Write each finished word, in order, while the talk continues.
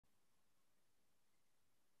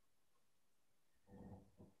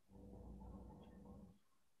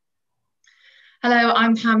Hello,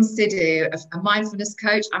 I'm Pam Sidhu, a mindfulness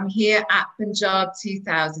coach. I'm here at Punjab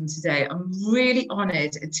 2000 today. I'm really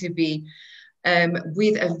honoured to be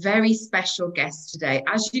with a very special guest today.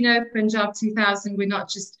 As you know, Punjab 2000, we're not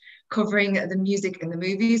just covering the music and the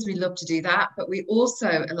movies. We love to do that, but we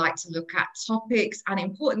also like to look at topics and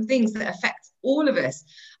important things that affect all of us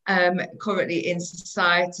currently in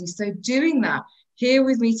society. So doing that, here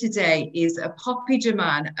with me today is a Poppy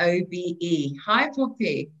Jaman OBE. Hi,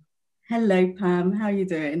 Poppy. Hello, Pam. How are you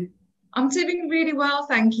doing? I'm doing really well,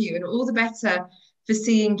 thank you, and all the better for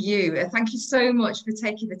seeing you. Thank you so much for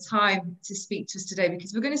taking the time to speak to us today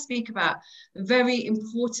because we're going to speak about a very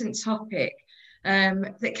important topic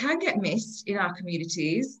that can get missed in our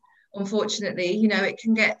communities. Unfortunately, it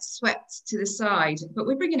can get swept to the side, but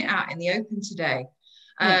we're bringing it out in the open today.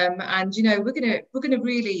 Yeah. And we're gonna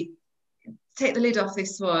really take the lid off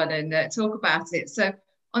this one and talk about it. So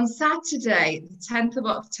on Saturday, the 10th of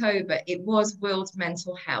October, it was World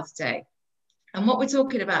Mental Health Day. And what we're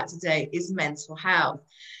talking about today is mental health.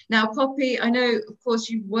 Now, Poppy, I know, of course,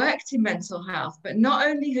 you've worked in mental health, but not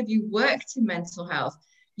only have you worked in mental health,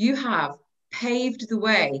 you have paved the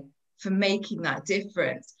way for making that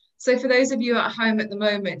difference. So for those of you at home at the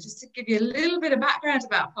moment, just to give you a little bit of background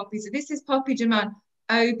about Poppy. So this is Poppy Jaman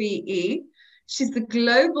OBE. She's the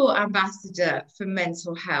global ambassador for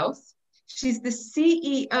mental health. She's the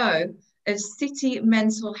CEO of City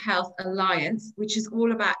Mental Health Alliance, which is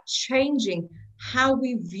all about changing how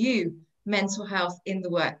we view mental health in the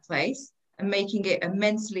workplace and making it a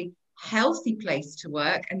mentally healthy place to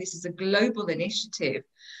work. And this is a global initiative.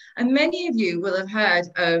 And many of you will have heard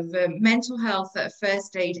of mental health at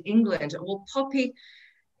First Aid England. Well, Poppy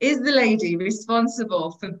is the lady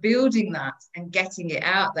responsible for building that and getting it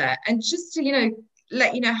out there. And just to,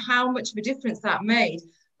 let you know how much of a difference that made.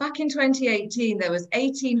 Back in 2018, there was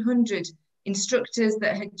 1,800 instructors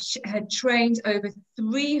that had trained over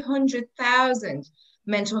 300,000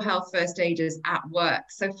 mental health first aiders at work.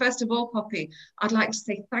 So first of all, Poppy, I'd like to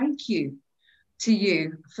say thank you to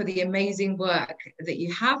you for the amazing work that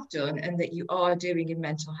you have done and that you are doing in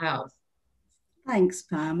mental health. Thanks,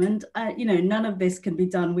 Pam. And, none of this can be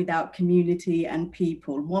done without community and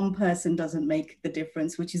people. One person doesn't make the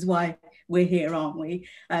difference, which is why we're here, aren't we?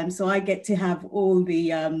 So I get to have all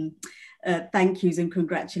the thank yous and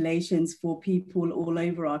congratulations for people all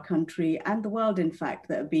over our country and the world, in fact,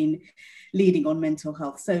 that have been leading on mental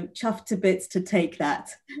health. So chuffed to bits to take that.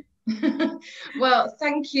 Well,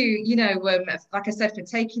 thank you, like I said, for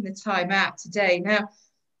taking the time out today. Now,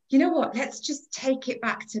 you know what? Let's just take it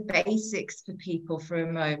back to basics for people for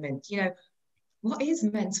a moment. What is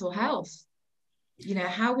mental health?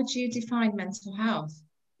 How would you define mental health?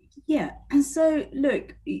 Yeah, and so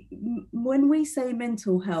look, when we say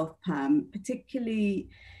mental health, Pam, particularly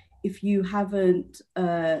if you haven't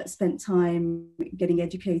spent time getting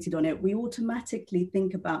educated on it, we automatically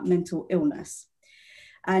think about mental illness.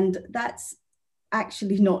 And that's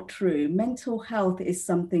actually not true. Mental health is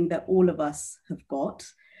something that all of us have got.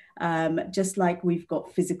 Just like we've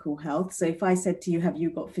got physical health. So if I said to you, have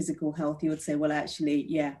you got physical health? You would say, well, actually,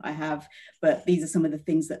 yeah, I have, but these are some of the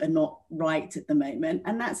things that are not right at the moment.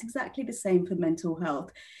 And that's exactly the same for mental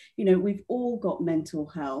health. We've all got mental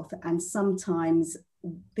health, and sometimes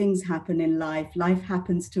things happen in life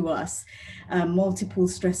happens to us, multiple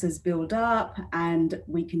stresses build up and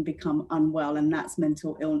we can become unwell, and that's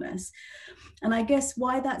mental illness. And I guess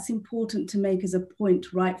why that's important to make as a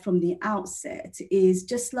point right from the outset is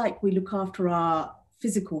just like we look after our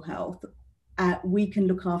physical health, we can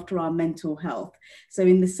look after our mental health. So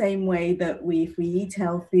in the same way that if we eat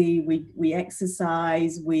healthy, we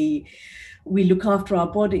exercise, we look after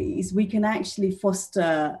our bodies, we can actually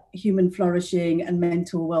foster human flourishing and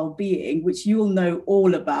mental well-being, which you'll know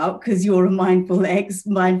all about because you're a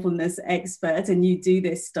mindfulness expert and you do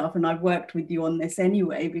this stuff. And I've worked with you on this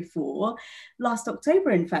anyway before. Last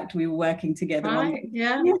October, in fact, we were working together on Right,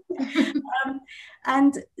 yeah.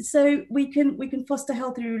 And so we can foster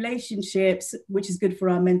healthy relationships, which is good for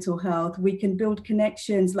our mental health. We can build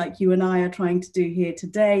connections like you and I are trying to do here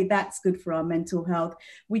today. That's good for our mental health.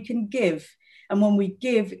 We can give. And when we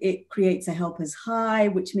give, it creates a helper's high,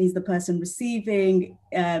 which means the person receiving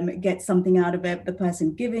gets something out of it. The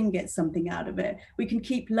person giving gets something out of it. We can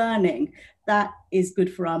keep learning. That is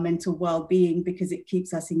good for our mental well-being because it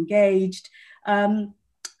keeps us engaged.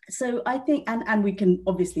 So I think, and we can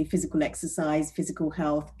obviously physical exercise, physical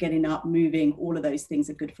health, getting up, moving, all of those things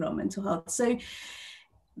are good for our mental health. So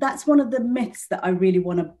that's one of the myths that I really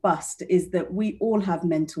want to bust, is that we all have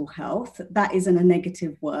mental health. That isn't a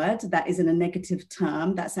negative word. That isn't a negative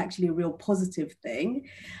term. That's actually a real positive thing.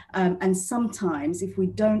 And sometimes if we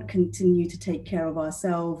don't continue to take care of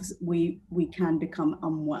ourselves, we can become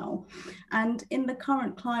unwell. And in the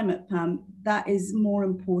current climate, Pam, that is more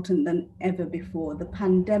important than ever before. The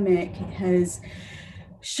pandemic has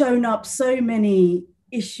shown up so many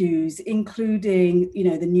issues, including,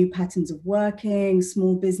 the new patterns of working.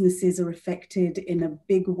 Small businesses are affected in a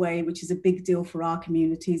big way, which is a big deal for our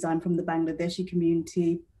communities. I'm from the Bangladeshi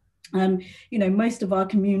community. Most of our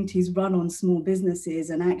communities run on small businesses,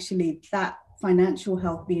 and actually that financial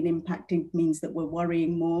health being impacted means that we're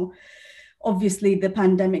worrying more. Obviously, the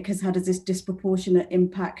pandemic has had this disproportionate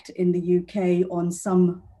impact in the UK on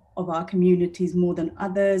some of our communities more than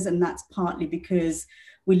others, and that's partly because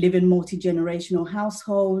we live in multi-generational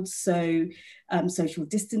households, so social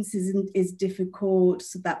distancing is difficult,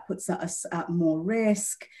 so that puts us at more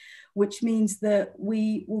risk, which means that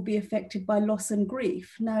we will be affected by loss and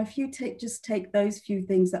grief. Now, if you just take those few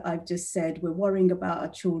things that I've just said, we're worrying about our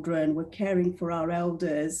children, we're caring for our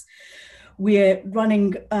elders, we're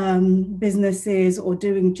running businesses or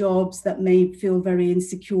doing jobs that may feel very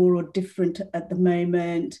insecure or different at the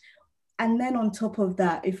moment. And then on top of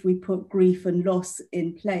that, if we put grief and loss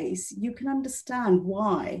in place, you can understand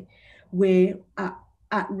why we're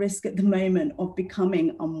at risk at the moment of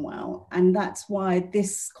becoming unwell. And that's why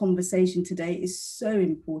this conversation today is so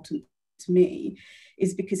important to me,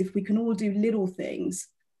 is because if we can all do little things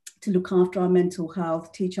to look after our mental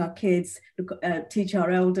health, teach our kids, teach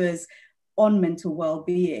our elders on mental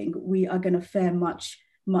well-being, we are going to fare much,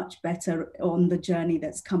 much better on the journey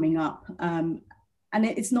that's coming up. And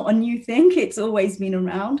it's not a new thing, it's always been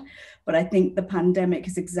around, but I think the pandemic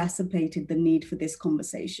has exacerbated the need for this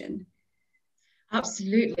conversation.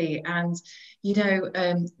 Absolutely. And,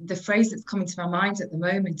 the phrase that's coming to my mind at the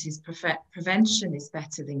moment is prevention is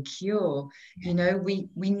better than cure. We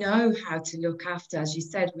know how to look after, as you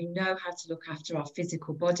said, we know how to look after our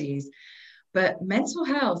physical bodies, but mental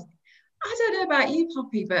health, I don't know about you,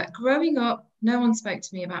 Poppy, but growing up, no one spoke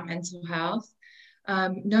to me about mental health.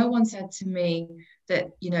 No one said to me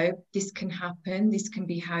that, this can happen, this can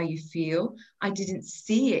be how you feel. I didn't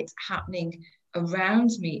see it happening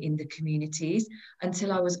around me in the communities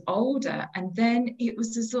until I was older. And then it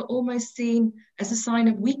was almost seen as a sign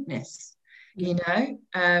of weakness,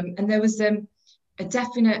 and there was a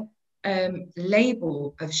definite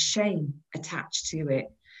label of shame attached to it.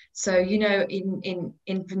 So, in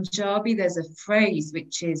Punjabi, there's a phrase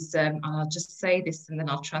which is, and I'll just say this and then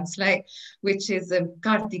I'll translate, which is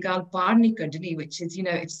 "Ghar di gal bahar nahi kadni," which is,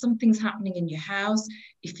 if something's happening in your house,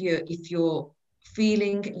 if you're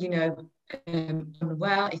feeling,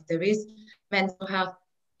 unwell, if there is mental health,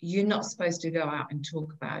 you're not supposed to go out and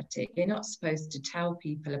talk about it. You're not supposed to tell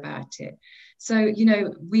people about it. So,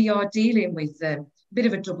 we are dealing with a bit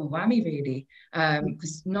of a double whammy, really,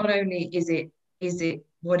 because not only is it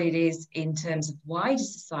what it is in terms of wider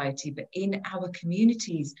society, but in our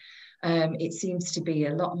communities, it seems to be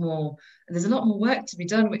there's a lot more work to be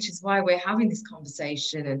done, which is why we're having this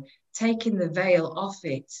conversation and taking the veil off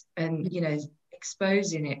it and,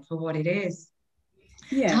 exposing it for what it is.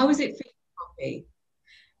 Yeah. How is it for you, Poppy?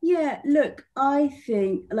 Yeah, look, I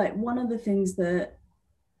think like one of the things that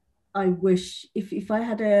I wish, if I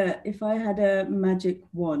had a magic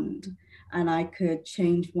wand and I could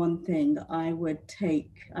change one thing, I would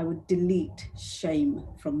delete shame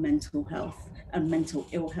from mental health and mental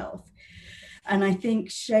ill health. And I think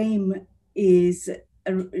shame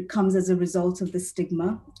comes as a result of the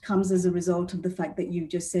stigma, comes as a result of the fact that you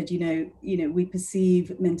just said, we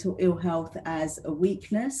perceive mental ill health as a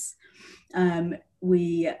weakness.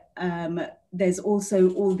 There's also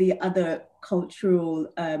all the other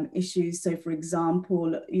cultural issues. So, for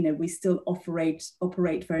example, we still operate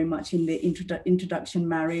very much in the introduction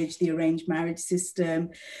marriage, the arranged marriage system.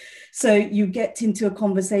 So you get into a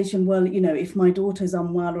conversation, well, if my daughter's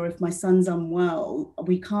unwell or if my son's unwell,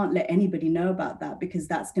 we can't let anybody know about that because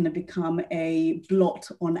that's going to become a blot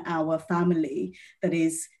on our family that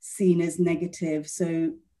is seen as negative.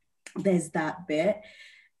 So there's that bit.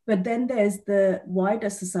 But then there's the wider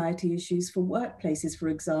society issues for workplaces, for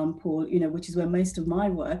example, which is where most of my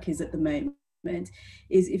work is at the moment,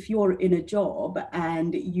 is if you're in a job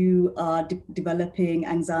and you are developing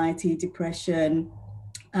anxiety, depression,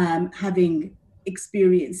 having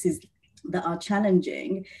experiences that are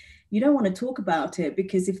challenging, you don't want to talk about it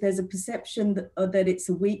because if there's a perception that it's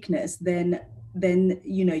a weakness, then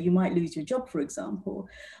you might lose your job, for example.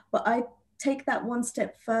 But I take that one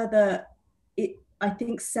step further. I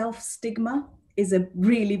think self-stigma is a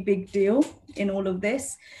really big deal in all of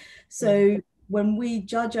this. So when we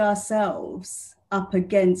judge ourselves up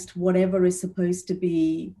against whatever is supposed to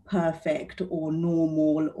be perfect or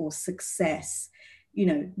normal or success, you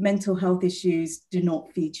know, mental health issues do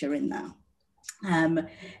not feature in that.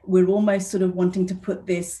 We're almost sort of wanting to put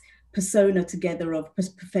this persona together of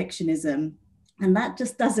perfectionism, and that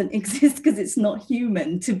just doesn't exist because it's not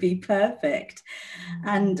human to be perfect.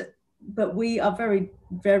 But we are very,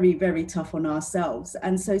 very, very tough on ourselves.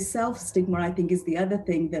 And so self-stigma, I think, is the other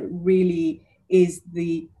thing that really is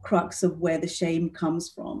the crux of where the shame comes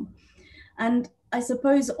from. And I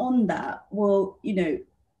suppose on that, well, you know,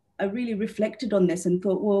 I really reflected on this and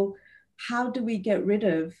thought, well, how do we get rid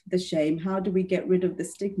of the shame? How do we get rid of the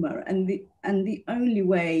stigma? And the only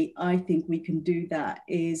way I think we can do that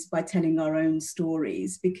is by telling our own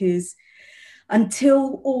stories, because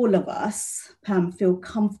until all of us, Pam, feel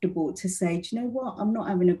comfortable to say, do you know what, I'm not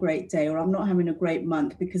having a great day, or I'm not having a great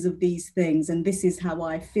month because of these things, and this is how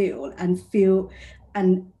I feel, and feel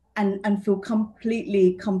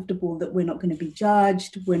completely comfortable that we're not going to be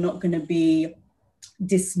judged, we're not going to be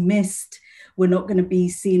dismissed, we're not going to be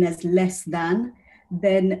seen as less than,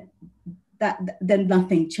 then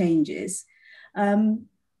nothing changes.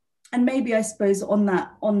 And maybe, I suppose, on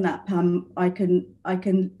that, Pam, I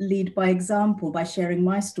can lead by example by sharing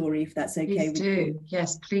my story, if that's okay. Please do.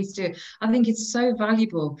 Yes, please do. I think it's so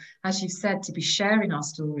valuable, as you've said, to be sharing our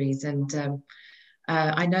stories. And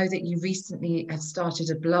I know that you recently have started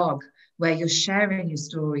a blog where you're sharing your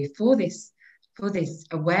story for this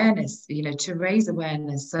awareness, you know, to raise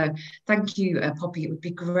awareness. So thank you, Poppy. It would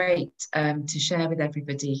be great to share with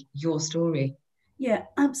everybody your story. Yeah,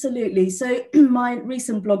 absolutely. So my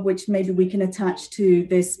recent blog, which maybe we can attach to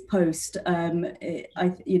this post,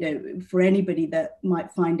 you know, for anybody that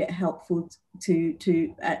might find it helpful to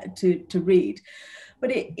read,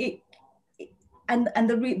 but the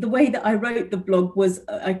way that I wrote the blog was,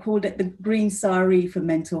 I called it the green sari for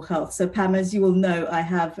mental health. So Pam, as you will know, I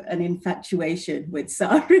have an infatuation with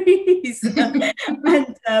saris, and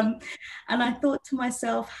I thought to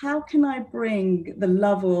myself, how can I bring the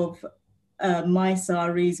love of my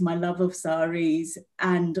saris, my love of saris,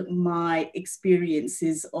 and my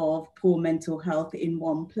experiences of poor mental health in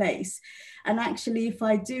one place? And actually, if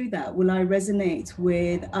I do that, will I resonate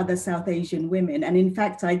with other South Asian women? And in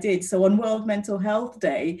fact, I did. So on World Mental Health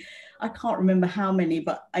Day, I can't remember how many,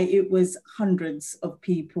 but it was hundreds of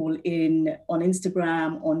people on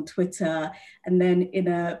Instagram, on Twitter, and then in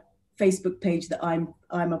a Facebook page that I'm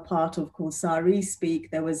a part of called Sari Speak,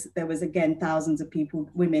 there was again thousands of people,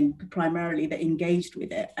 women primarily, that engaged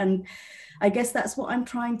with it. And I guess that's what I'm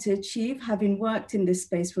trying to achieve. Having worked in this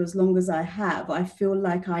space for as long as I have, I feel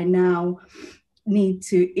like I now need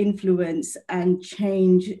to influence and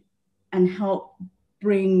change and help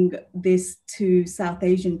bring this to South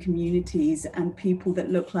Asian communities and people that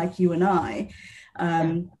look like you and I.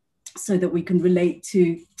 So that we can relate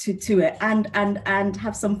to it and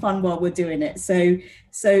have some fun while we're doing it.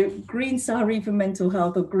 So green sari for mental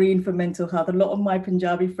health, or green for mental health. A lot of my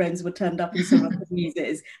Punjabi friends were turned up in some of the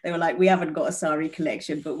muses. They were like, we haven't got a sari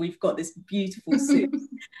collection, but we've got this beautiful suit.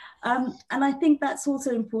 And I think that's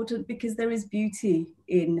also important, because there is beauty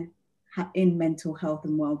in mental health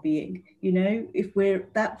and well-being. You know, if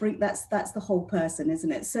that's the whole person,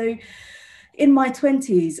 isn't it? So in my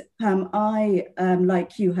 20s, I,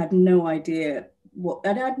 like you, had no idea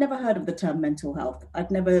and I'd never heard of the term mental health.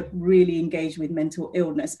 I'd never really engaged with mental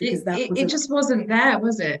illness, because it just wasn't there,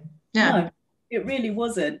 was it? Yeah. No, it really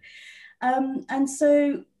wasn't. And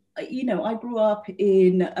so, you know, I grew up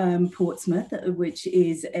in Portsmouth, which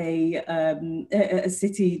is a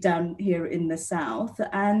city down here in the south.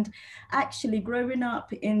 And actually growing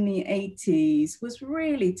up in the 80s was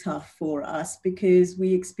really tough for us, because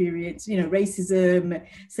we experienced, you know, racism,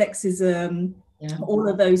 sexism, all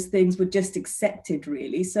of those things were just accepted,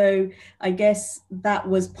 really. So I guess that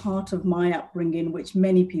was part of my upbringing, which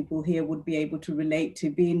many people here would be able to relate to,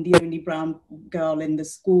 being the only brown girl in the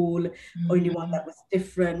school, only one that was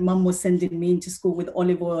different. Mum was sending me into school with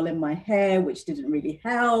olive oil in my hair, which didn't really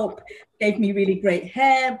help. Gave me really great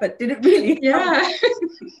hair, but didn't really help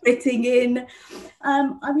fitting in.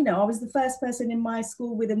 I was the first person in my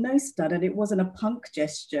school with a nose stud, and it wasn't a punk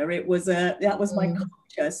gesture. That was my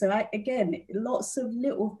culture. So again, lots of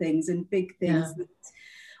little things and big things. Yeah.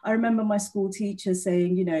 I remember my school teacher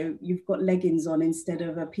saying, you know, you've got leggings on instead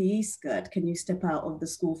of a PE skirt. Can you step out of the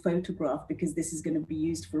school photograph, because this is going to be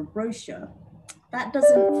used for a brochure? That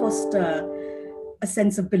doesn't foster a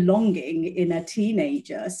sense of belonging in a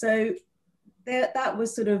teenager. So that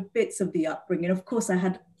was sort of bits of the upbringing. Of course, I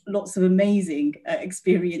had lots of amazing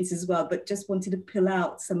experiences as well, but just wanted to pull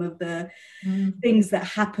out some of the things that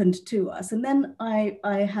happened to us. And then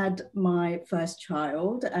I had my first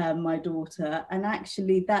child, my daughter, and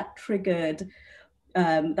actually that triggered,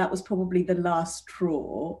 that was probably the last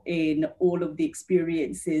straw in all of the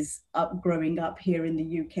experiences growing up here in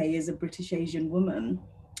the UK as a British Asian woman.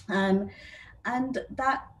 And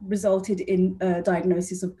that resulted in a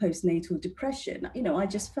diagnosis of postnatal depression. You know, I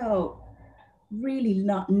just felt really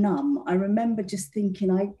numb. I remember just thinking,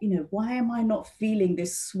 why am I not feeling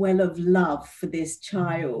this swell of love for this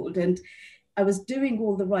child? And I was doing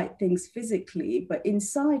all the right things physically, but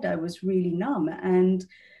inside I was really numb. And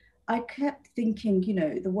I kept thinking, you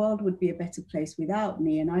know, the world would be a better place without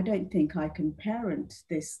me. And I don't think I can parent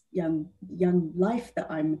this young life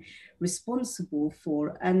that I'm responsible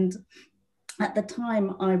for. And at the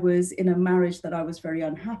time, I was in a marriage that I was very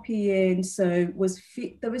unhappy in. So it was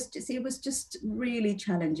just really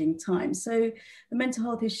challenging time. So the mental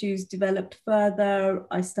health issues developed further.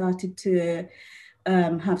 I started to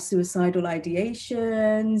have suicidal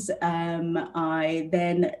ideations. I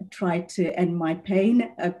then tried to end my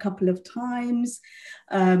pain a couple of times.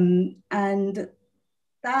 And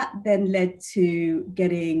that then led to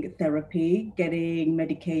getting therapy, getting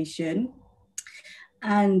medication.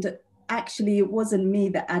 And actually, it wasn't me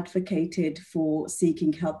that advocated for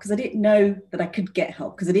seeking help, because I didn't know that I could get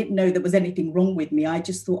help, because I didn't know there was anything wrong with me. I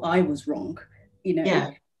just thought I was wrong, you know. Yeah.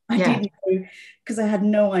 I didn't know, because I had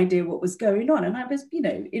no idea what was going on. And I was, you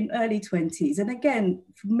know, in early 20s. And again,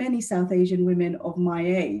 for many South Asian women of my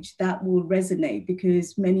age, that will resonate,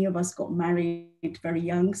 because many of us got married very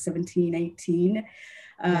young, 17, 18.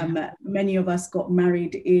 Many of us got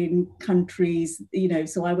married in countries, you know,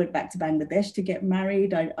 so I went back to Bangladesh to get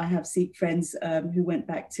married. I have Sikh friends who went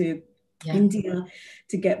back to India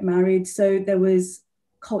to get married. So there was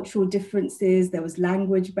cultural differences, there was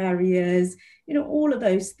language barriers, you know, all of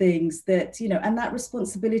those things that, you know, and that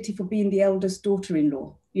responsibility for being the eldest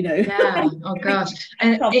daughter-in-law, you know. Yeah, oh gosh.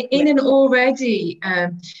 And in an already,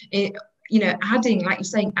 you know, adding, like you're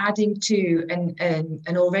saying, adding to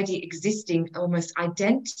an already existing almost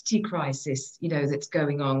identity crisis, you know, that's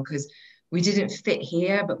going on, because we didn't fit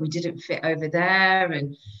here, but we didn't fit over there.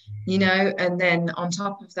 And, you know, and then on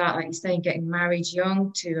top of that, like you're saying, getting married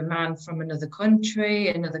young to a man from another country,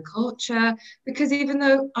 another culture, because even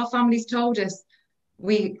though our families told us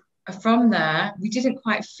we are from there, we didn't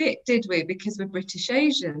quite fit, did we? Because we're British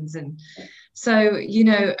Asians. And so, you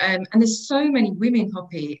know, and there's so many women,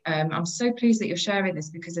 Poppy. I'm so pleased that you're sharing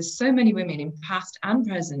this, because there's so many women in past and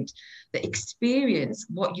present that experience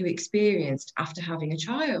what you experienced after having a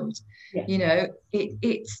child. Yeah. You know,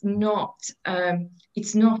 it's not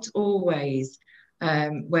always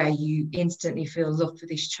where you instantly feel love for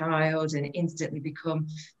this child and instantly become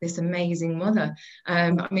this amazing mother.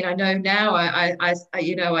 I mean, I know now, I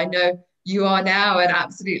you know, I know you are now an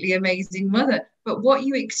absolutely amazing mother, but what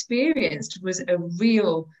you experienced was a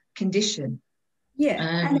real condition.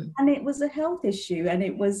 Yeah, and it was a health issue, and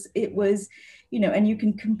it was, you know, and you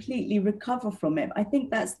can completely recover from it. I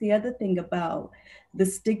think that's the other thing about the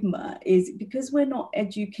stigma, is because we're not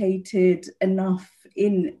educated enough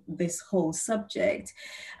in this whole subject,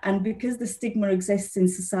 and because the stigma exists in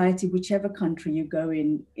society, whichever country you go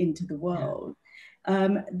into the world,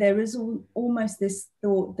 there is almost this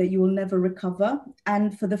thought that you will never recover.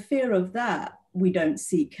 And for the fear of that, we don't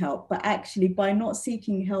seek help. But actually, by not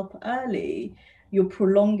seeking help early, you're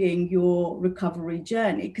prolonging your recovery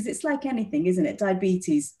journey, because it's like anything, isn't it?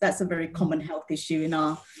 Diabetes, that's a very common health issue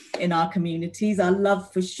in our communities. Our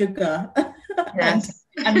love for sugar Yes.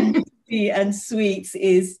 and sweets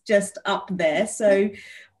is just up there. So,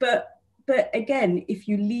 but again, if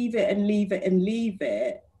you leave it and leave it and leave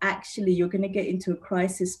it, actually you're going to get into a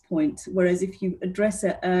crisis point. Whereas if you address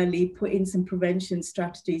it early, put in some prevention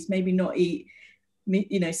strategies, maybe not eat,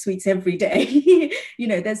 you know, sweets every day, you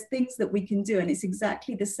know, there's things that we can do. And it's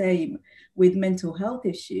exactly the same with mental health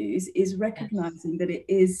issues, is recognizing that it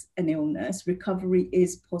is an illness, recovery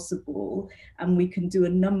is possible, and we can do a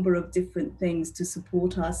number of different things to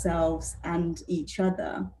support ourselves and each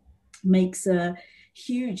other, makes a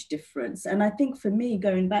huge difference. And I think for me,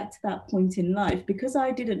 going back to that point in life, because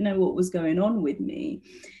I didn't know what was going on with me,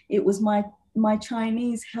 it was my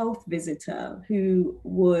Chinese health visitor who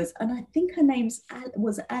was, and I think her name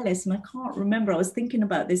was Alice, and I can't remember. I was thinking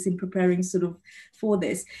about this in preparing sort of for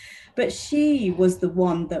this, but she was the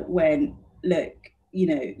one that went, look, you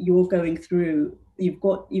know, you're going through, you've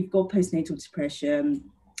got postnatal depression,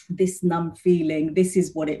 this numb feeling, this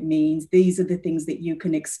is what it means, these are the things that you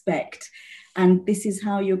can expect. and this is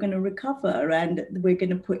how you're going to recover, and we're going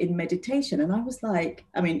to put in meditation. And I was like,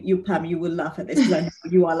 I mean, you, Pam, you will laugh at this because I know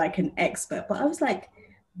you are like an expert, but I was like,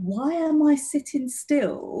 why am I sitting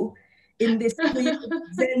still in this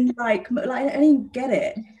zen like I didn't get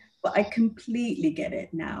it, but I completely get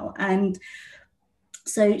it now. And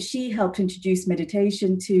so she helped introduce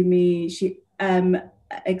meditation to me, she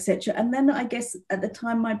etc. And then I guess at the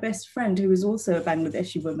time, my best friend, who was also a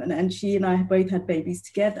Bangladeshi woman, and she and I both had babies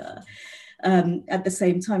together at the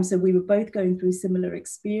same time. So we were both going through similar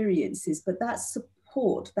experiences, but that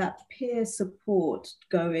support, that peer support,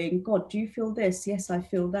 going, God, do you feel this? Yes, I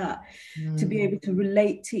feel that. To be able to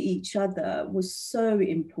relate to each other was so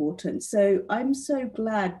important. So I'm so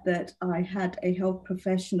glad that I had a health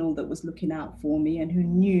professional that was looking out for me and who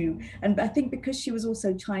knew. And I think because she was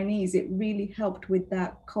also Chinese, it really helped with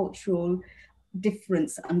that cultural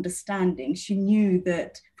difference understanding. She knew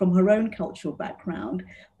that from her own cultural background,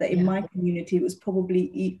 that in my community it was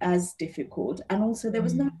probably as difficult. And also there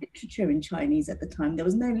was no literature in Chinese at the time. There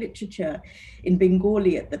was no literature in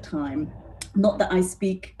Bengali at the time. Not that I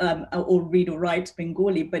speak or read or write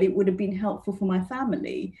Bengali, but it would have been helpful for my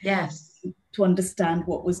family to understand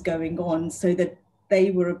what was going on, so that they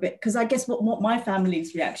were a bit, because I guess what my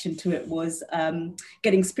family's reaction to it was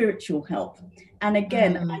getting spiritual help. And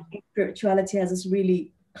again, I think spirituality has this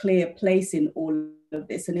really clear place in all of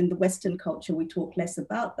this. And in the Western culture, we talk less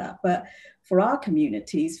about that. But for our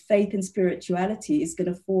communities, faith and spirituality is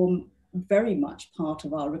going to form very much part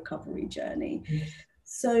of our recovery journey.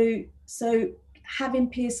 So having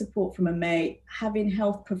peer support from a mate, having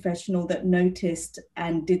health professional that noticed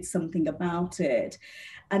and did something about it,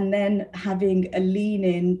 and then having a lean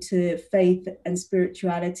into faith and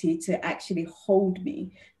spirituality to actually hold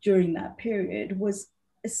me during that period was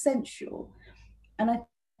essential. And I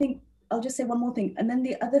think I'll just say one more thing. And then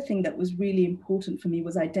the other thing that was really important for me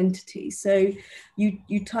was identity. So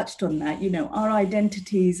you touched on that, our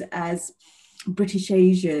identities as British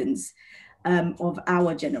Asians, of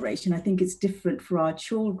our generation. I think it's different for our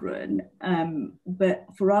children, but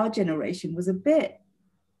for our generation was a bit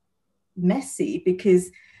messy because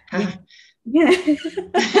I don't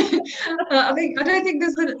think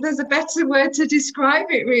there's a better word to describe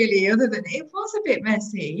it really, other than it was a bit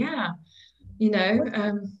messy. And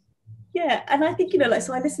I think,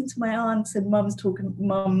 so I listened to my aunts and mum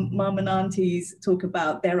and aunties talk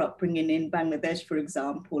about their upbringing in Bangladesh, for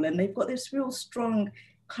example, and they've got this real strong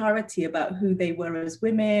clarity about who they were as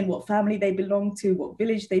women, what family they belonged to, what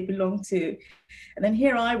village they belonged to. And then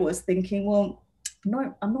here I was thinking, well,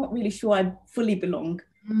 no, I'm not really sure I fully belong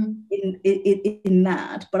in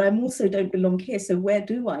that, but I also don't belong here. So where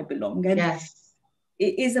do I belong? And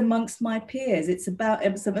it is amongst my peers. It's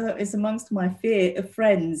amongst my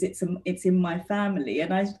friends. It's in my family.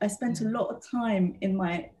 And I spent a lot of time in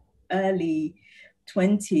my early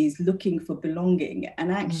 20s looking for belonging,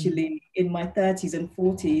 and actually in my 30s and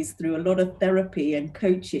 40s, through a lot of therapy and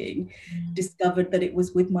coaching, discovered that it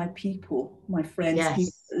was with my people, my friends,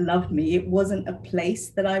 people that loved me. It wasn't a place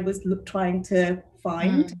that I was trying to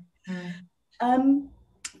find.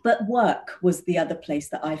 But work was the other place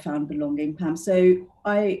that I found belonging, Pam. So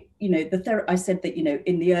I said that,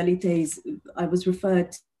 in the early days, I was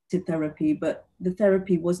referred to therapy, but the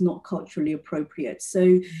therapy was not culturally appropriate.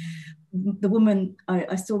 So the woman,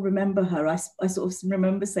 I still remember her. I sort of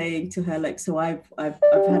remember saying to her, like, so I've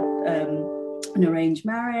had an arranged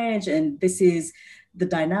marriage, and this is the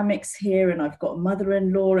dynamics here, and I've got a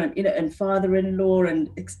mother-in-law and and father-in-law, and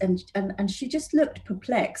she just looked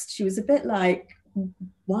perplexed. She was a bit like,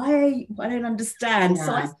 why? I don't understand.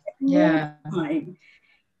 So I spent more time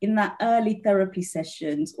in that early therapy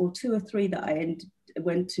sessions, or 2 or 3 that I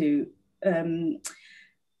went to,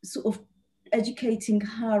 sort of educating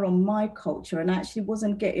her on my culture, and actually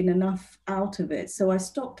wasn't getting enough out of it. So I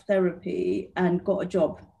stopped therapy and got a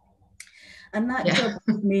job. And that job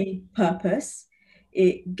gave me purpose.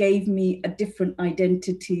 It gave me a different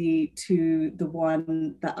identity to the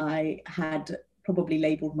one that I had probably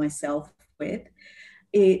labeled myself with.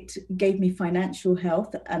 It gave me financial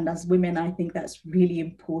health. And as women, I think that's really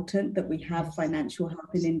important, that we have financial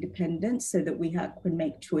health and independence, so that we can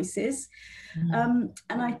make choices. And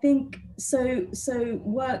I think so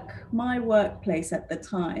my workplace at the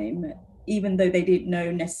time, even though they didn't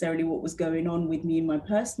know necessarily what was going on with me in my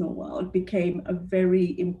personal world, became a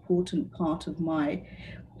very important part of my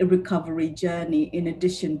recovery journey, in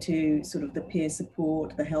addition to sort of the peer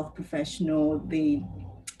support, the health professional, the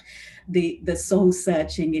soul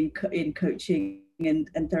searching in coaching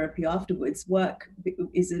and therapy afterwards. Work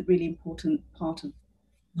is a really important part of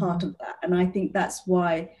that. And I think that's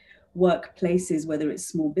why workplaces, whether it's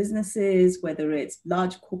small businesses, whether it's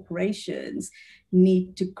large corporations,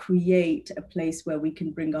 need to create a place where we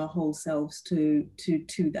can bring our whole selves to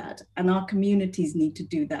that. And our communities need to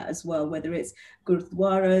do that as well, whether it's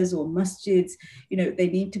gurdwaras or masjids. They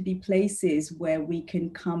need to be places where we can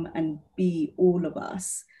come and be all of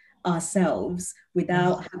us ourselves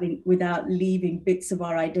without leaving bits of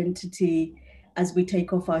our identity as we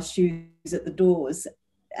take off our shoes at the doors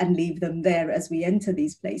and leave them there as we enter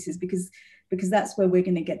these places, because that's where we're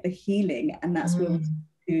going to get the healing, and that's where we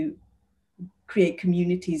to create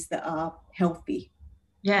communities that are healthy.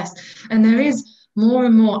 Yes, and there is more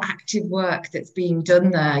and more active work that's being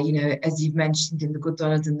done there, as you've mentioned, in the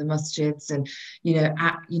gurdwaras and the masjids, and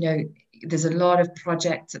there's a lot of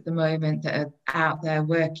projects at the moment that are out there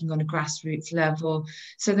working on a grassroots level,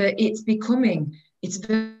 so that it's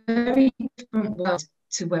a very different world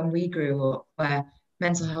to when we grew up, where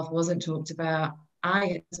mental health wasn't talked about.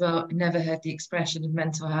 I as well never heard the expression of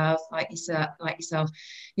mental health like yourself.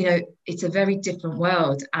 It's a very different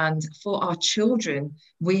world, and for our children,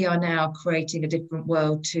 we are now creating a different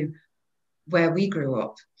world to where we grew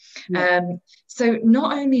up. So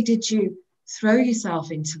not only did you throw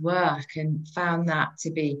yourself into work and found that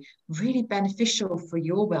to be really beneficial for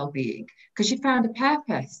your well-being, because you found a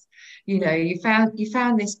purpose. You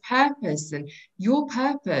found this purpose, and your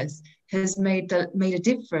purpose has made a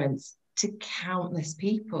difference to countless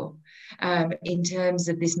people in terms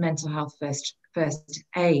of this mental health first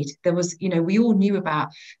aid. There was, we all knew about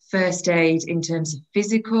first aid in terms of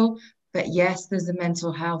physical, but yes, there's a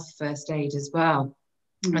mental health first aid as well.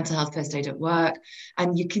 Mental health first aid at work,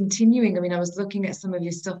 and you're continuing. I was looking at some of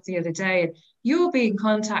your stuff the other day, and you're being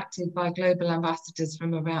contacted by global ambassadors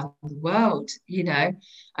from around the world,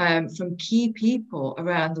 from key people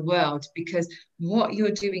around the world, because what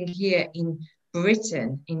you're doing here in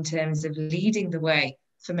Britain in terms of leading the way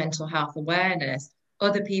for mental health awareness,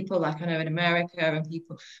 other people, like I know in America, and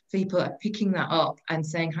people are picking that up and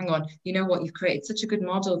saying, hang on, what, you've created such a good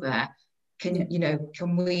model there.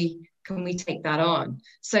 Can we take that on?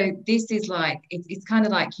 So this is like, it's kind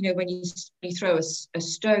of like, when you throw a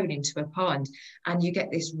stone into a pond and you get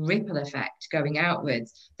this ripple effect going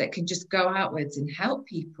outwards that can just go outwards and help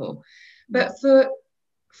people. But for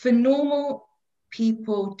normal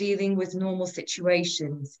people dealing with normal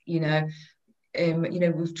situations,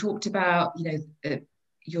 we've talked about,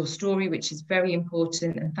 your story, which is very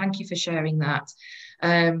important, and thank you for sharing that.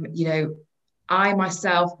 I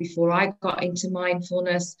myself, before I got into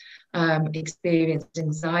mindfulness, experienced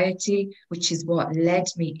anxiety, which is what led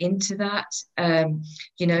me into that.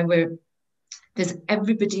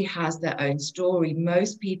 Everybody has their own story.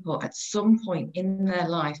 Most people at some point in their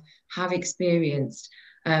life have experienced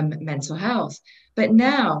mental health. But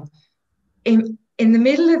now, in the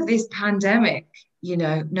middle of this pandemic,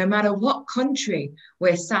 no matter what country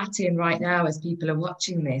we're sat in right now, as people are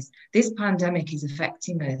watching this pandemic is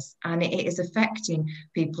affecting us, and it is affecting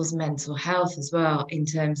people's mental health as well, in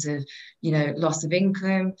terms of, loss of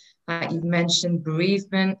income, like you've mentioned,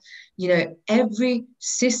 bereavement. Every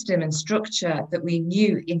system and structure that we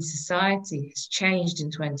knew in society has changed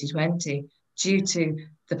in 2020 due to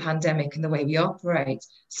the pandemic and the way we operate.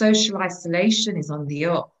 Social isolation is on the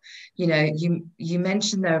up. You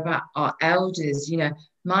mentioned there about our elders.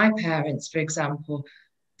 My parents, for example,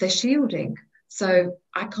 they're shielding, so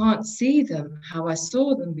I can't see them how I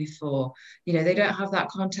saw them before. They don't have that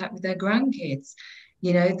contact with their grandkids.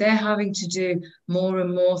 They're having to do more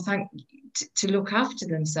and more to look after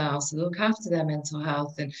themselves, to look after their mental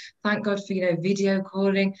health, and thank God for video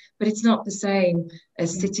calling, but it's not the same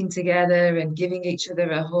as sitting together and giving each other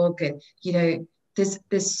a hug. And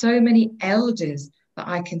there's so many elders that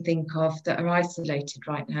I can think of that are isolated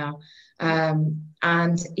right now,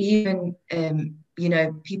 and even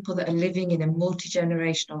people that are living in a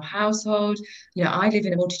multi-generational household. I live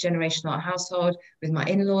in a multi-generational household with my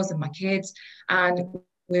in-laws and my kids, and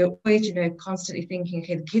we're always, constantly thinking,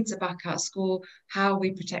 okay, the kids are back at school. How are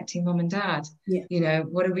we protecting mum and dad?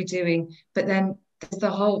 What are we doing? But then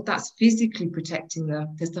there's that's physically protecting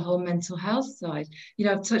them. There's the whole mental health side.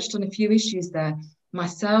 I've touched on a few issues there.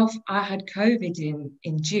 Myself, I had COVID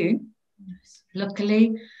in June. Yes.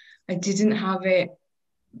 Luckily, I didn't have it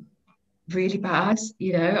really bad.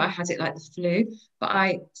 I had it like the flu, but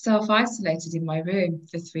I self-isolated in my room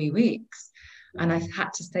for 3 weeks, and I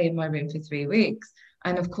had to stay in my room for 3 weeks.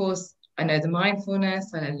 And of course, I know the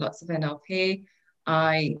mindfulness, I know lots of NLP.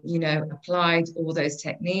 I, applied all those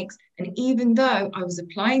techniques. And even though I was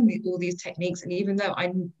applying all these techniques, and even though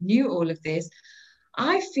I knew all of this,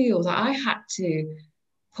 I feel that I had to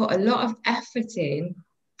put a lot of effort in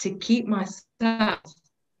to keep myself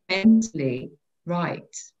mentally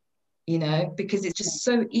right. because it's just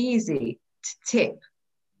so easy to tip,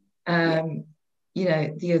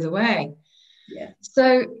 the other way. Yeah.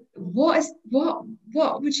 So what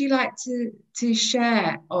would you like to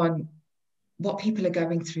share on what people are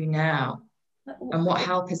going through now and what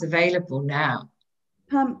help is available now?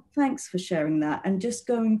 Pam, thanks for sharing that. And just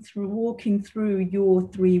walking through your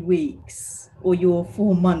 3 weeks or your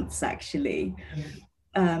 4 months, actually,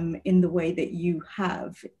 in the way that you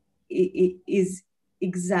have, it is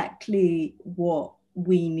exactly what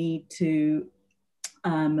we need to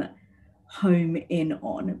home in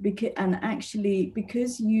on,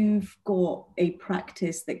 because you've got a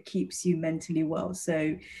practice that keeps you mentally well.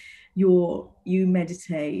 So you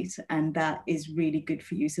meditate, and that is really good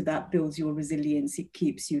for you. So that builds your resilience. It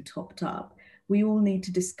keeps you topped up. We all need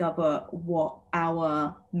to discover what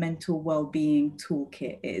our mental well-being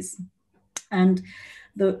toolkit is. And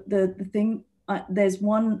the thing, there's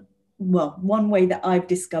one way that I've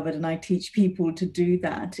discovered, and I teach people to do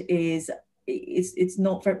that, is it's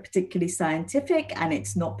not very particularly scientific, and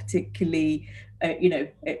it's not particularly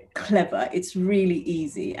clever. It's really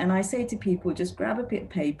easy. And I say to people, just grab a bit of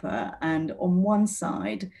paper, and on one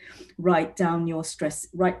side write down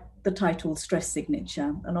write the title stress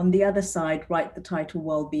signature, and on the other side write the title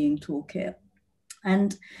well-being toolkit.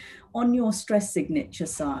 And on your stress signature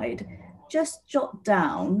side, just jot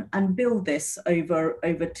down and build this over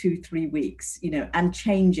 2-3 weeks, and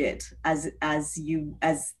change it as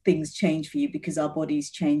things change for you, because our bodies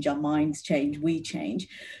change, our minds change, we change.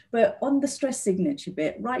 But on the stress signature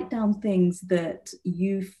bit, write down things that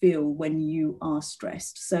you feel when you are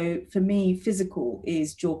stressed. So for me, physical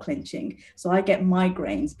is jaw clenching. So I get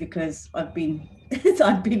migraines because I've been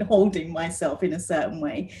holding myself in a certain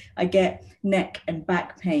way. I get neck and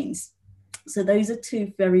back pains. So those are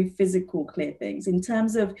two very physical, clear things. In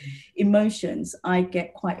terms of emotions, I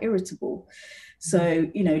get quite irritable. So,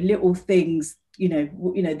 little things,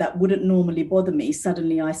 that wouldn't normally bother me.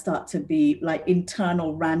 Suddenly I start to be like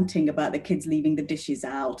internal ranting about the kids leaving the dishes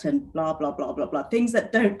out and blah, blah, blah, blah, blah. Things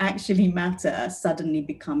that don't actually matter suddenly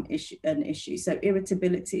become an issue. So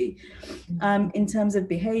irritability. In terms of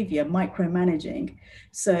behavior, micromanaging.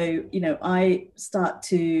 So, I start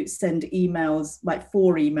to send emails, like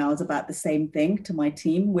 4 emails about the same thing to my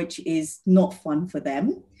team, which is not fun for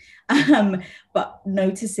them. But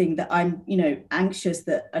noticing that I'm, anxious,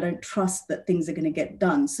 that I don't trust that things are going to get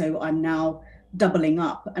done. So I'm now doubling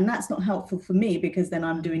up, and that's not helpful for me, because then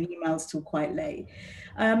I'm doing emails till quite late.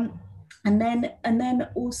 And then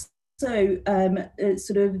also,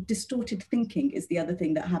 sort of distorted thinking is the other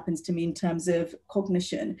thing that happens to me in terms of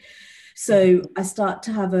cognition. So I start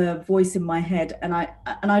to have a voice in my head, and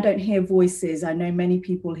I don't hear voices. I know many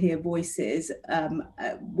people hear voices, and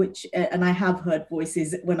I have heard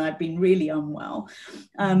voices when I've been really unwell,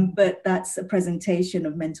 but that's a presentation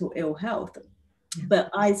of mental ill health. But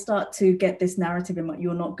I start to get this narrative in my,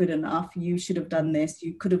 you're not good enough, you should have done this,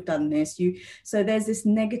 you could have done this. So there's this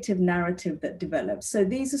negative narrative that develops. So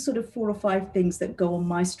these are sort of 4 or 5 things that go on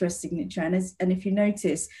my stress signature. And if you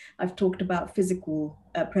notice, I've talked about physical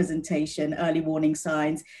presentation, early warning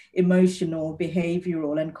signs, emotional,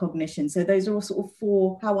 behavioral, and cognition. So those are all sort of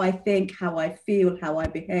 4: how I think, how I feel, how I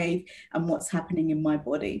behave, and what's happening in my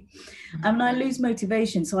body. And I lose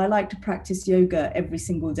motivation. So I like to practice yoga every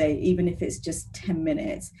single day, even if it's just 10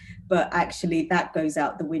 minutes, but actually that goes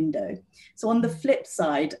out the window. So on the flip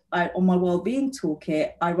side, on my wellbeing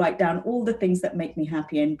toolkit, I write down all the things that make me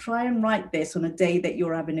happy, and try and write this on a day that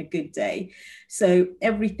you're having a good day. So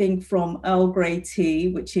everything from Earl Grey tea,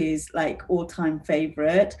 which is like all-time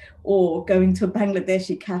favorite, or going to a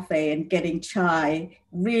Bangladeshi cafe and getting chai,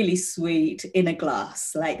 really sweet, in a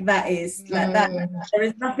glass. Like that is like that. There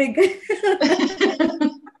is nothing.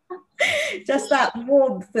 Just that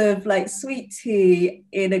warmth of like sweet tea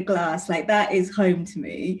in a glass, like that is home to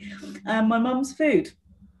me. My mum's food.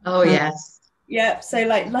 Oh, yes. Yeah, so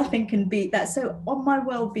like nothing can beat that. So on my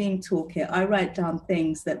well-being toolkit, I write down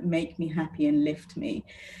things that make me happy and lift me.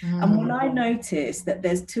 And when I notice that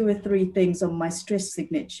there's 2 or 3 things on my stress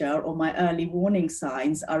signature or my early warning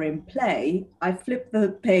signs are in play, I flip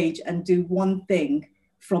the page and do one thing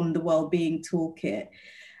from the well-being toolkit.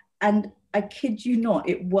 And I kid you not,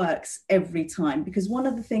 it works every time, because one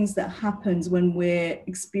of the things that happens when we're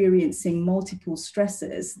experiencing multiple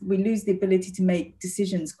stresses, we lose the ability to make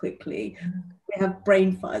decisions quickly. We have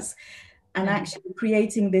brain fuzz. And actually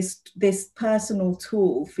creating this personal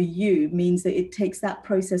tool for you means that it takes that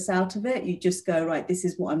process out of it. You just go, right, this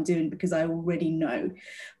is what I'm doing because I already know.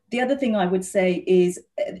 The other thing I would say is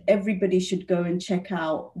everybody should go and check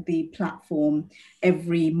out the platform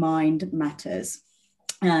Every Mind Matters.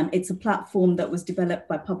 It's a platform that was developed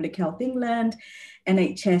by Public Health England,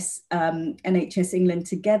 NHS England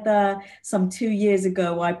together. Some 2 years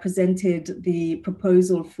ago, I presented the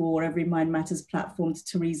proposal for Every Mind Matters platform to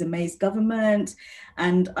Theresa May's government.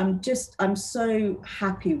 And I'm so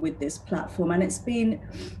happy with this platform. And it's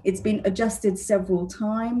been adjusted several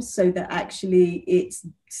times so that actually it's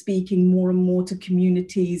speaking more and more to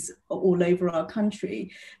communities all over our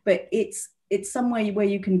country. But it's somewhere where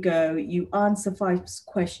you can go, you answer 5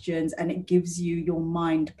 questions, and it gives you your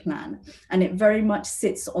mind plan. And it very much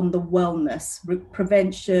sits on the wellness,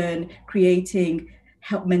 prevention, creating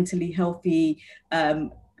mentally healthy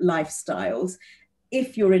lifestyles.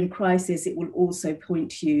 If you're in crisis, it will also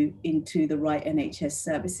point you into the right NHS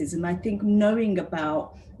services. And I think knowing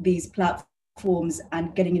about these platforms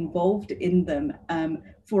and getting involved in them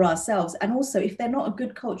for ourselves, and also if they're not a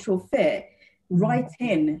good cultural fit, write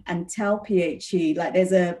in and tell PHE, like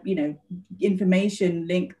there's a information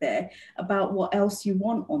link there about what else you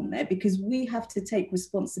want on there, because we have to take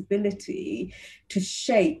responsibility to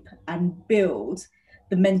shape and build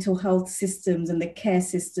the mental health systems and the care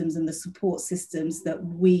systems and the support systems that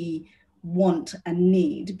we want and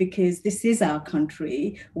need, because this is our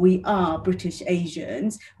country. We are British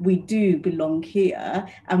Asians, we do belong here,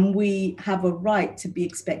 and we have a right to be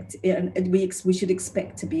expected, and we should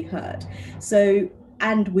expect to be heard. So,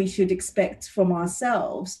 and we should expect from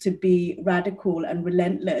ourselves to be radical and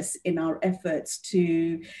relentless in our efforts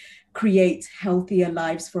to create healthier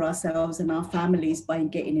lives for ourselves and our families by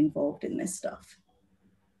getting involved in this stuff.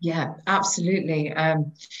 Yeah, absolutely.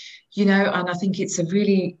 And I think it's a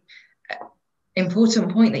really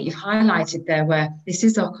important point that you've highlighted there, where this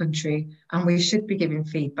is our country and we should be giving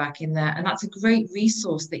feedback in there. And that's a great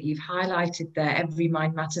resource that you've highlighted there, Every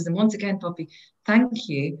Mind Matters. And once again, Poppy, thank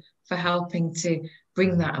you for helping to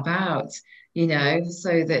bring that about,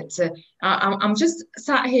 so that I'm just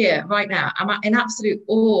sat here right now. I'm in absolute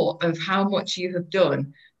awe of how much you have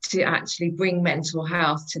done to actually bring mental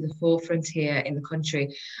health to the forefront here in the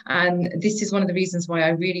country. And this is one of the reasons why I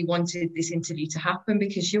really wanted this interview to happen,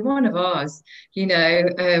 because you're one of ours. We've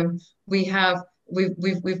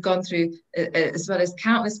gone through, as well as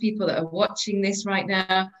countless people that are watching this right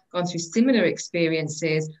now, gone through similar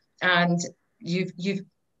experiences, and you've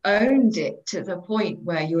owned it to the point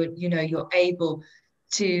where you're able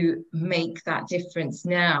to make that difference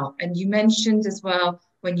now. And you mentioned as well,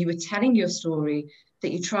 when you were telling your story,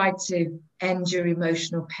 that you tried to end your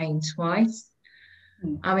emotional pain twice.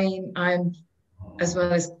 I mean, I'm, as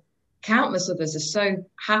well as countless others, are so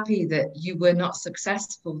happy that you were not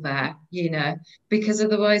successful there, because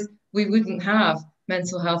otherwise we wouldn't have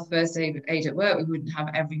mental health first aid at work. We wouldn't have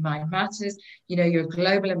Every Mind Matters. You're a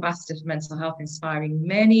global ambassador for mental health, inspiring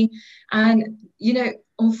many. And,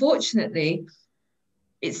 unfortunately,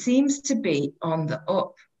 it seems to be on the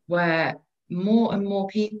up, where more and more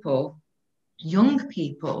people, young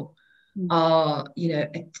people, are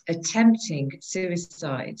attempting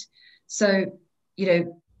suicide. So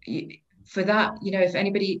for that, if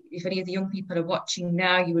any of the young people are watching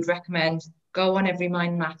now, you would recommend go on Every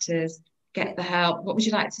Mind Matters, get the help. What would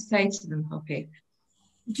you like to say to them, Poppy?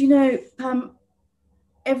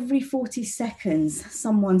 Every 40 seconds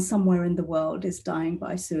someone somewhere in the world is dying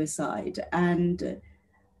by suicide, and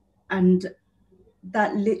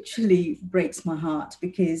that literally breaks my heart,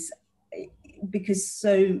 because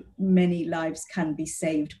so many lives can be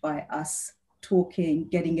saved by us talking,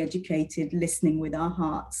 getting educated, listening with our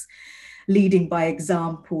hearts, leading by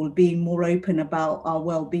example, being more open about our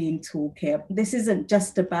well-being toolkit. This isn't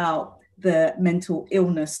just about the mental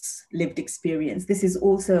illness lived experience. This is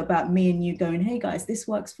also about me and you going, hey guys, this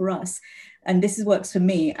works for us, and this works for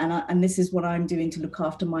me, and this is what I'm doing to look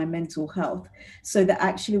after my mental health, so that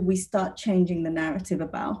actually we start changing the narrative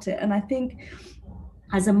about it. And I think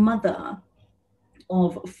as a mother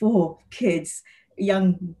of 4 kids,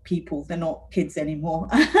 young people, they're not kids anymore.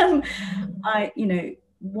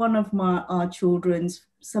 One of our children's,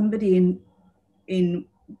 somebody in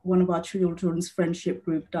one of our children's friendship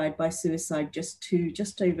group died by suicide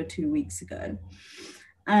just over 2 weeks ago.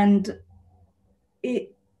 And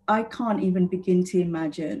I can't even begin to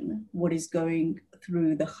imagine what is going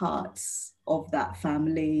through the hearts of that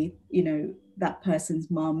family, that person's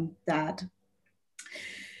mum, dad.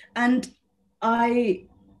 And I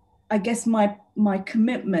guess my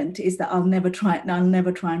commitment is that I'll never try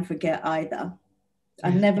and forget either.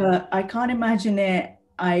 I can't imagine it.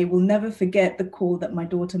 I will never forget the call that my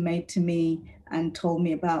daughter made to me and told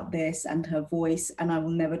me about this, and her voice, and I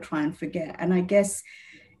will never try and forget. And I guess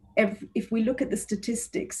if we look at the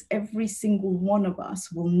statistics, every single one of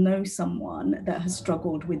us will know someone that has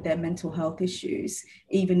struggled with their mental health issues,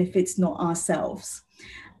 even if it's not ourselves.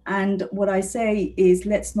 And what I say is,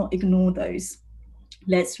 let's not ignore those.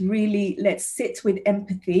 Let's sit with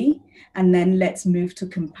empathy, and then let's move to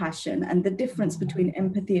compassion. And the difference between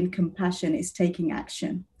empathy and compassion is taking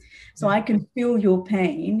action. So I can feel your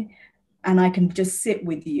pain and I can just sit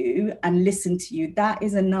with you and listen to you. That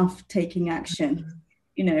is enough taking action,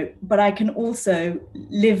 you know. But I can also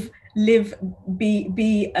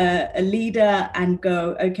be a leader and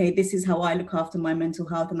go, okay, this is how I look after my mental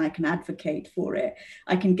health, and I can advocate for it.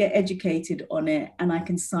 I can get educated on it, and I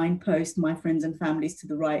can signpost my friends and families to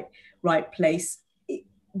the right place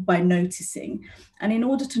by noticing. And in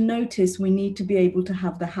order to notice, we need to be able to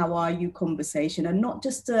have the how are you conversation, and not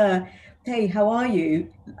just a hey, how are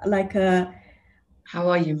you, like a how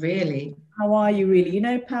are you really? How are you really? You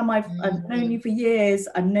know, Pam, I've known you for years.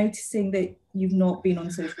 I'm noticing that you've not been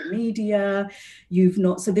on social media. You've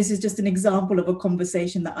not. So this is just an example of a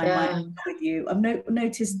conversation that I might have with you. I've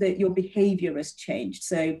noticed that your behavior has changed.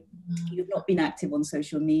 So you've not been active on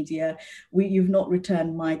social media. You've not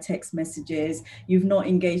returned my text messages. You've not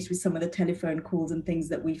engaged with some of the telephone calls and things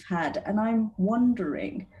that we've had. And I'm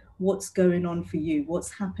wondering what's going on for you,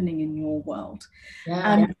 what's happening in your world.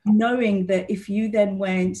 And knowing that if you then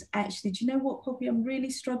went, actually, do you know what, Poppy, I'm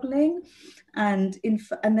really struggling, and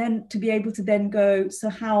then to be able to then go,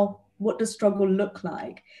 so what does struggle look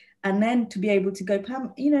like? And then to be able to go,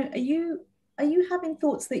 Pam, you know, are you having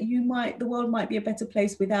thoughts that the world might be a better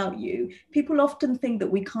place without you? People often think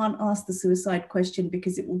that we can't ask the suicide question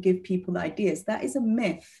because it will give people ideas. That is a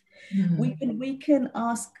myth. We can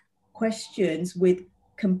ask questions with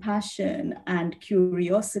compassion and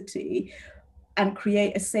curiosity, and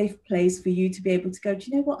create a safe place for you to be able to go, do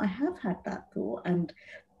you know what, I have had that thought, and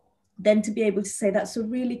then to be able to say that's a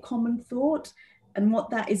really common thought. And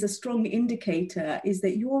what that is a strong indicator is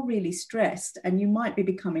that you're really stressed and you might be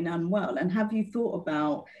becoming unwell. And have you thought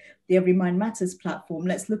about the Every Mind Matters platform?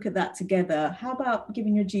 Let's look at that together. How about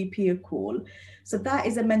giving your GP a call? So that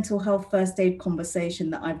is a mental health first aid conversation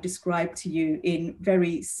that I've described to you in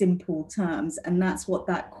very simple terms. And that's what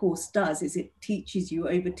that course does, is it teaches you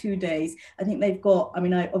over 2 days. I think they've got, I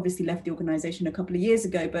mean, I obviously left the organization a couple of years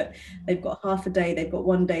ago, but they've got half a day, they've got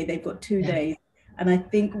 1 day, they've got 2 days. And I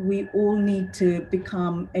think we all need to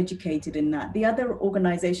become educated in that. The other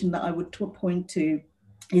organization that I would point to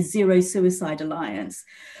is Zero Suicide Alliance.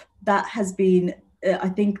 That has been, I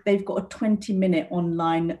think they've got a 20-minute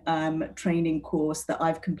online training course that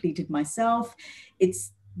I've completed myself.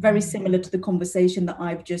 It's very similar to the conversation that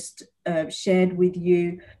I've just shared with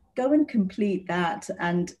you. Go and complete that,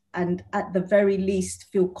 and at the very least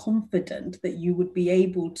feel confident that you would be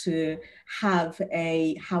able to have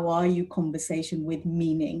a how are you conversation with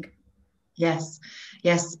meaning. Yes.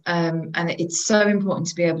 And it's so important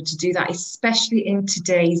to be able to do that, especially in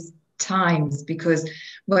today's times, because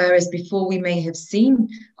whereas before we may have seen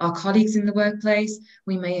our colleagues in the workplace,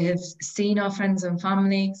 we may have seen our friends and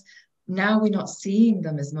families, now we're not seeing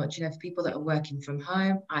them as much. You know, for people that are working from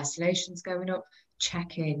home, isolation's going up.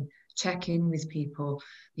 Check in with people,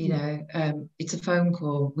 you know. It's a phone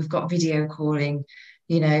call, we've got video calling,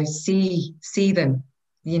 you know, see them,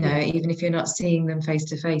 you know, even if you're not seeing them face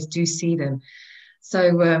to face, do see them.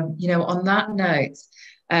 So you know, on that note,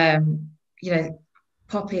 you know,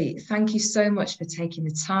 Poppy, thank you so much for taking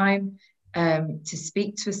the time to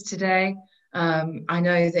speak to us today. I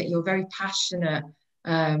know that you're very passionate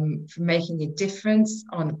for making a difference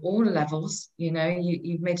on all levels. You know,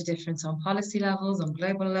 you've made a difference on policy levels, on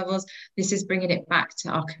global levels. This is bringing it back to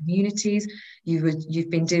our communities. You've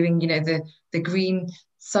been doing, you know, the green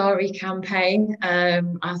sari campaign.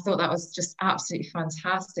 I thought that was just absolutely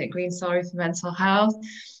fantastic. Green sari for mental health.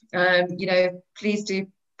 You know, please do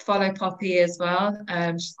follow Poppy as well.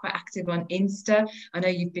 She's quite active on Insta. I know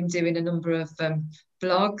you've been doing a number of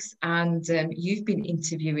blogs, and you've been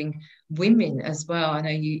interviewing women as well. I know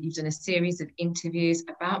you've done a series of interviews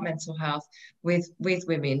about mental health with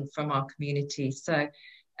women from our community. So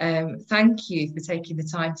thank you for taking the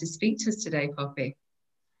time to speak to us today, Poppy.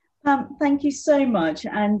 Thank you so much.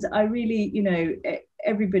 And I really, you know,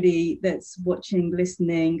 everybody that's watching,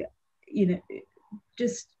 listening, you know,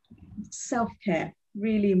 just self-care,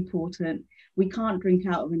 really important. We can't drink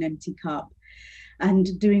out of an empty cup.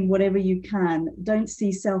 And doing whatever you can, don't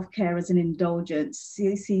see self-care as an indulgence.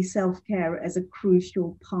 See self-care as a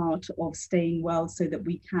crucial part of staying well, so that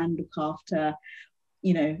we can look after,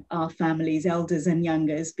 you know, our families, elders and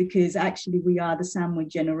youngers, because actually we are the sandwich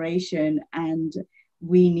generation, and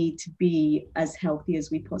we need to be as healthy as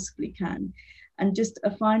we possibly can. And just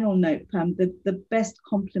a final note, Pam, the best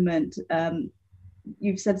compliment,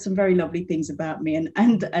 you've said some very lovely things about me,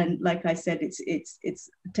 and like I said, it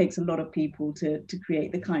takes a lot of people to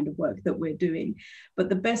create the kind of work that we're doing. But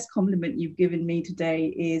the best compliment you've given me today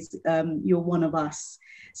is you're one of us.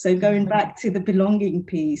 So going back to the belonging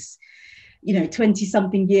piece, 20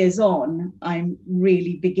 something years on, I'm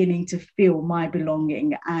really beginning to feel my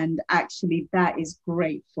belonging, and actually that is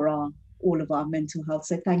great for all of our mental health.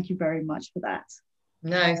 So thank you very much for that.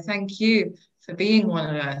 No, thank you for being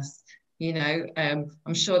one of us.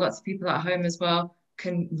 I'm sure lots of people at home as well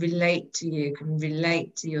can relate to you, can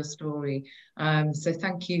relate to your story. So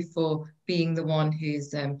thank you for being the one who's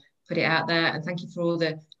put it out there, and thank you for all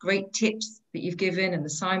the great tips that you've given and the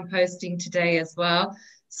signposting today as well.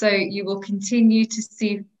 So you will continue to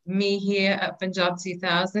see me here at Punjab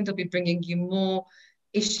 2000. I'll be bringing you more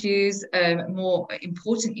issues, more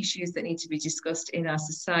important issues that need to be discussed in our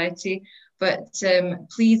society. But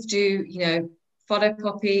please do, follow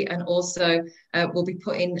Poppy, and also we'll be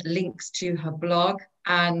putting links to her blog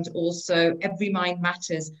and also Every Mind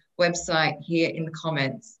Matters website here in the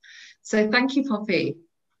comments. So thank you, Poppy.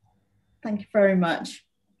 Thank you very much.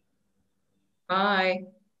 Bye.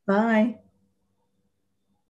 Bye.